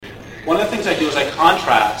One of the things I do is I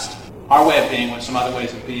contrast our way of being with some other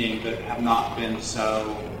ways of being that have not been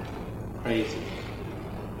so crazy.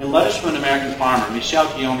 In Letters from an American Farmer,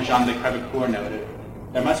 Michel Guillaume Jean de Crevecoeur noted,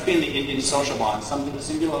 there must be in the Indian social bond something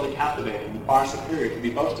singularly captivating and far superior to be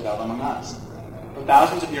boasted of among us. For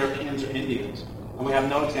thousands of Europeans are Indians, and we have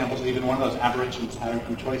no examples of even one of those aborigines having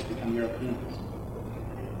from choice become Europeans.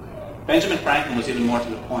 Benjamin Franklin was even more to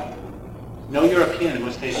the point. No European who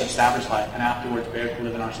has tasted savage life and afterwards dared to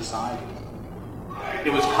live in our society.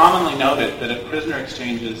 It was commonly noted that at prisoner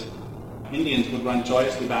exchanges, Indians would run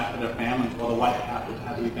joyously back to their families while the white captives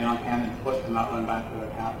had to be bound hand and foot and not run back to their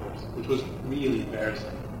captors, which was really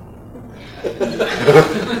embarrassing.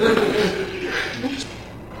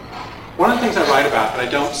 One of the things I write about, but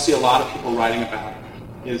I don't see a lot of people writing about,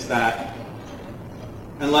 is that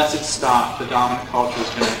unless it's stopped, the dominant culture is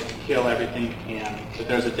going to kill everything it can, that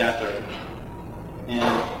there's a death urge.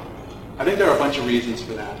 And I think there are a bunch of reasons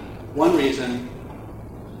for that. One reason,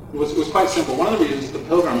 it was quite simple. One of the reasons the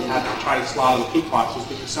Pilgrims had to try to slaughter the Pequots was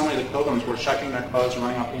because so many of the Pilgrims were shucking their clothes and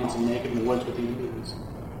running off dancing naked in the woods with the Indians.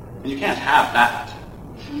 And you can't have that.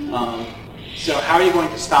 So how are you going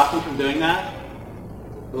to stop them from doing that?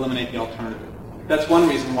 Eliminate the alternative. That's one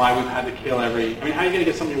reason why we've had to kill how are you going to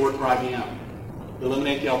get somebody to work for IBM?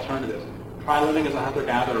 Eliminate the alternative. Try living as a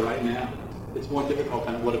hunter-gatherer right now. It's more difficult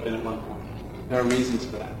than it would have been at one point. There are reasons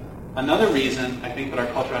for that. Another reason I think that our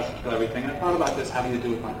culture has to kill everything, and I thought about this having to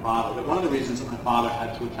do with my father, but one of the reasons that my father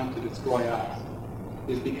had to attempt to destroy us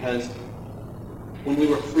is because when we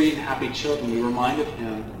were free and happy children, we reminded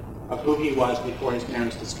him of who he was before his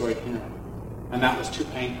parents destroyed him. And that was too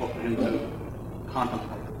painful for him to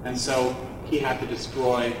contemplate. And so he had to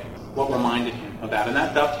destroy what reminded him of that. And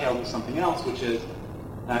that dovetailed with something else, which is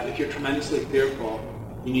if you're tremendously fearful,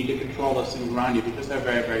 you need to control those things around you because they're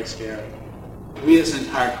very, very scary. We as an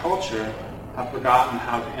entire culture have forgotten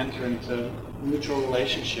how to enter into mutual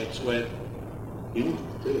relationships with humans,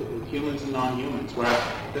 too, with humans and non-humans,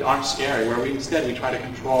 that aren't scary, where we try to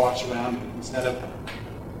control our surroundings instead of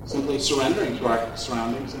simply surrendering to our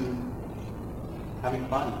surroundings and having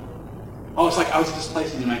fun. Oh, it's like I was at this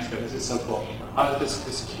place in New Mexico. This is so cool. I was at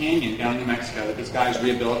this canyon down in New Mexico that this guy's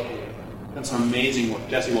rehabilitated. Done some amazing work,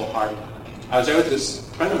 Jesse Wolf Hardy. I was there with this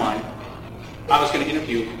friend of mine. I was going to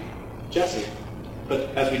interview Jesse.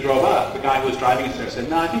 But as we drove up, the guy who was driving us there said,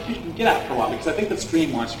 no, I think you should get out for a while because I think the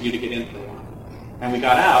stream wants for you to get in for a while. And we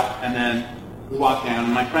got out, and then we walked down,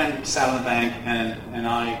 and my friend sat on the bank, and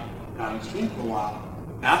I got in the stream for a while.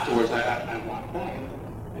 Afterwards, I walked back.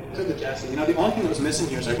 I said to Jesse, the only thing that was missing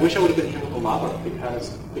here is I wish I would have been here with a lover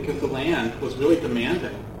because the land was really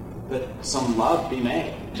demanding that some love be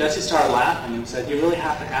made. Jesse started laughing and said, you really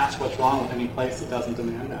have to ask what's wrong with any place that doesn't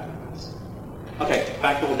demand that of us. Okay,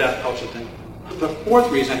 back to the death culture thing. The fourth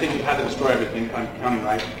reason I think we've had to destroy everything, if I'm counting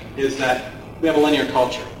right, is that we have a linear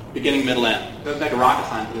culture, beginning, middle, end. It doesn't take a rocket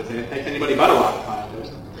scientist, it takes anybody but a rocket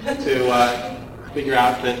scientist to figure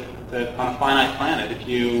out that on a finite planet, if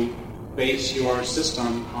you base your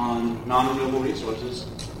system on non-renewable resources,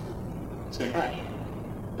 it's going to crash.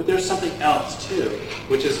 But there's something else, too,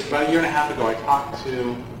 which is about a year and a half ago, I talked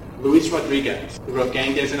to Luis Rodriguez, who wrote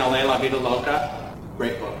Gang Days in LA, La Vida Loca.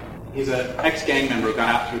 Great book. He's an ex-gang member who got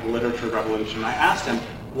out through the literature revolution. I asked him,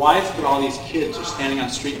 why is it that all these kids are standing on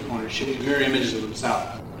street corners shooting mirror images of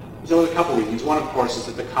themselves? He said, well, a couple reasons. One, of course, is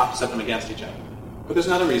that the cops set them against each other. But there's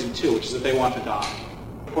another reason, too, which is that they want to die.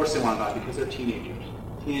 Of course they want to die because they're teenagers.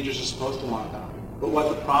 Teenagers are supposed to want to die. But what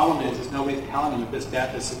the problem is nobody's telling them that this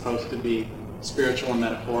death is supposed to be spiritual and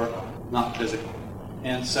metaphorical, not physical.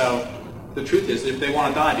 And so the truth is that if they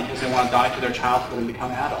want to die because they want to die to their childhood and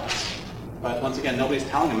become adults, but once again, nobody's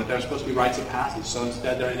telling them that they're supposed to be rites of passage, so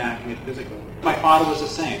instead they're enacting it physically. My father was the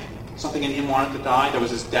same. Something in him wanted to die. There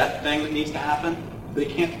was this death thing that needs to happen, but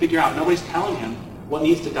he can't figure out. Nobody's telling him what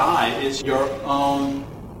needs to die is your own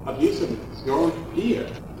abusiveness, your own fear.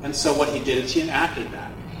 And so what he did is he enacted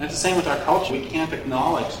that. And it's the same with our culture. We can't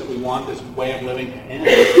acknowledge that we want this way of living to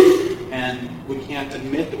end, and we can't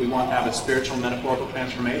admit that we want to have a spiritual, metaphorical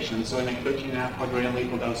transformation. And so we make 13.5 quadrillion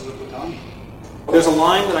lethal doses of plutonium. There's a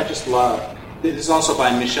line that I just love. This is also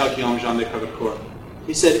by Michel Guillaume Jean de Crevecoeur.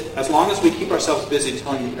 He said, as long as we keep ourselves busy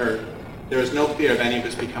tilling the earth, there is no fear of any of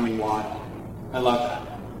us becoming wild. I love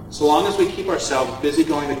that. So long as we keep ourselves busy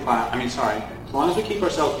so long as we keep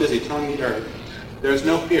ourselves busy tilling the earth, there is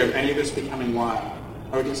no fear of any of us becoming wild.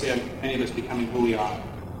 Or we can say of any of us becoming who we are.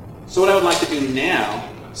 So what I would like to do now,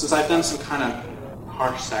 since I've done some kind of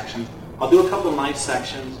harsh sections, I'll do a couple of nice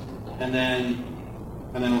sections, and then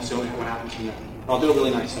we'll see what happens from there. I'll do a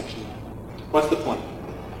really nice section. What's the point?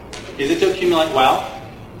 Is it to accumulate wealth?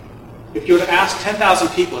 If you were to ask 10,000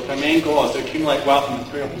 people if their main goal is to accumulate wealth in the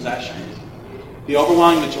material possessions? The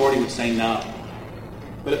overwhelming majority would say no.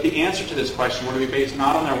 But if the answer to this question were to be based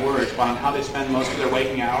not on their words, but on how they spend most of their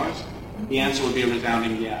waking hours, the answer would be a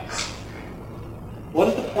resounding yes. What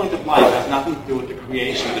if the point of life has nothing to do with the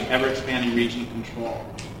creation of an ever-expanding region of control?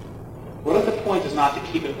 What if the point is not to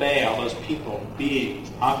keep at bay all those people,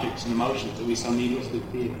 beings, objects, and emotions that we so needlessly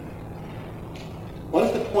fear? What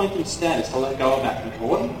if the point instead is to let go of that control?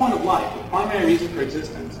 What if the point of life, the primary reason for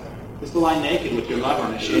existence, is to lie naked with your lover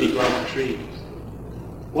in a shady grove of trees?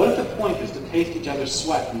 What if the point is to taste each other's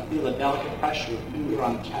sweat and feel a delicate pressure of finger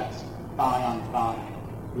on chest, thigh on thigh,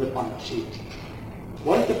 lip on cheek?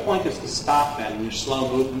 What if the point is to stop then in your slow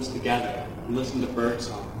movements together and listen to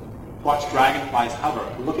birdsong, watch dragonflies hover,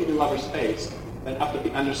 to look at your lover's face, then up at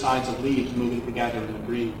the undersides of leaves moving together in the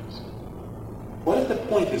breeze? What if the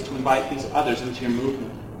point is to invite these others into your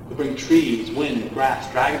movement, to bring trees, wind, grass,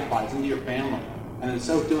 dragonflies into your family, and in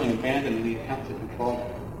so doing abandon the attempt to control them?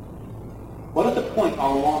 What if the point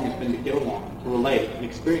all along has been to get along, to relate, and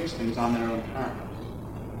experience things on their own terms?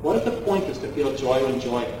 What if the point is to feel joy when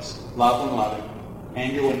joyous, love when loving,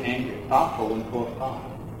 anger when angry, thoughtful when full of thought?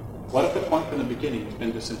 What if the point from the beginning has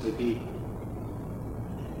been to simply be?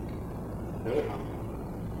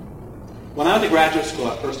 When I went to graduate school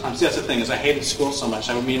that first time, see, that's the thing, is I hated school so much,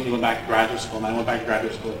 I immediately went back to graduate school, and I went back to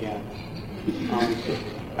graduate school again.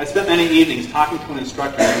 I spent many evenings talking to an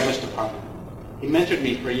instructor in the English department. He mentored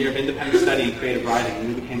me for a year of independent study and creative writing,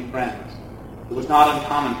 and we became friends. It was not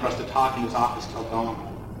uncommon for us to talk in his office till dawn.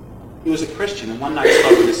 He was a Christian, and one night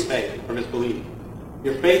spoke of his faith, of his belief.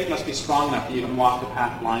 Your faith must be strong enough that you can walk the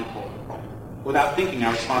path blindfolded. Without thinking,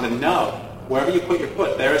 I responded, no. Wherever you put your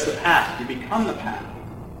foot, there is the path. You become the path.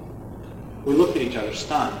 We looked at each other,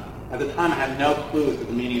 stunned. At the time, I had no clue to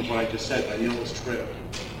the meaning of what I just said, but I knew it was true.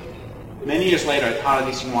 Many years later, I taught at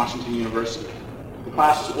Eastern Washington University. The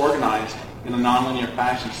class was organized in a nonlinear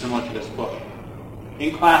fashion similar to this book.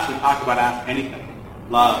 In class, we talked about anything.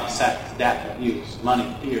 Love, sex, death, abuse,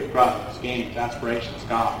 money, fear, drugs, games, aspirations,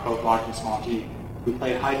 God, both large and small g. We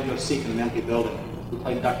played hide-and-go-seek in an empty building. We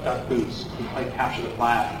played Duck, Duck, Goose. We played Capture the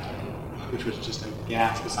Flag, which was just a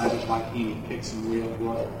gas besides which martini kicked some real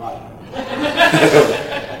royal butt. We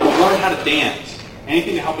learned how to dance.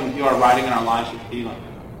 Anything to help imbue our writing and our lives with feeling.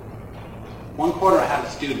 One quarter, I had a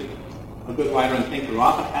student, a good writer and thinker, who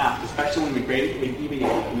often asked, especially when we greatly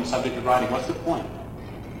deviated from the subject of writing, what's the point?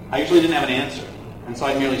 I usually didn't have an answer, and so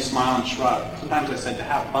I'd merely smile and shrug. Sometimes I said to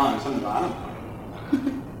have fun, sometimes I don't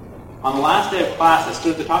know. On the last day of class, I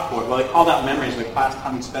stood at the chalkboard while I called out memories of the class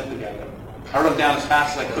time we spent together. I wrote them down as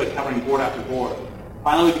fast as I could, covering board after board.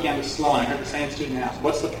 Finally, we began to slow, and I heard the same student ask,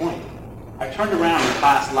 what's the point? I turned around and the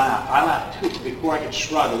class laughed. I laughed too, but before I could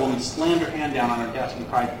shrug, a woman slammed her hand down on her desk and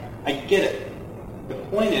cried, I get it. The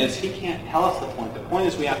point is, he can't tell us the point. The point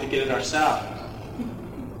is we have to get it ourselves.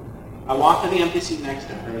 I walked to the empty seat next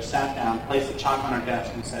to her, sat down, placed the chalk on her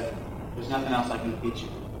desk, and said, there's nothing else I can teach you.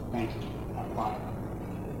 Thank you. I'm fine.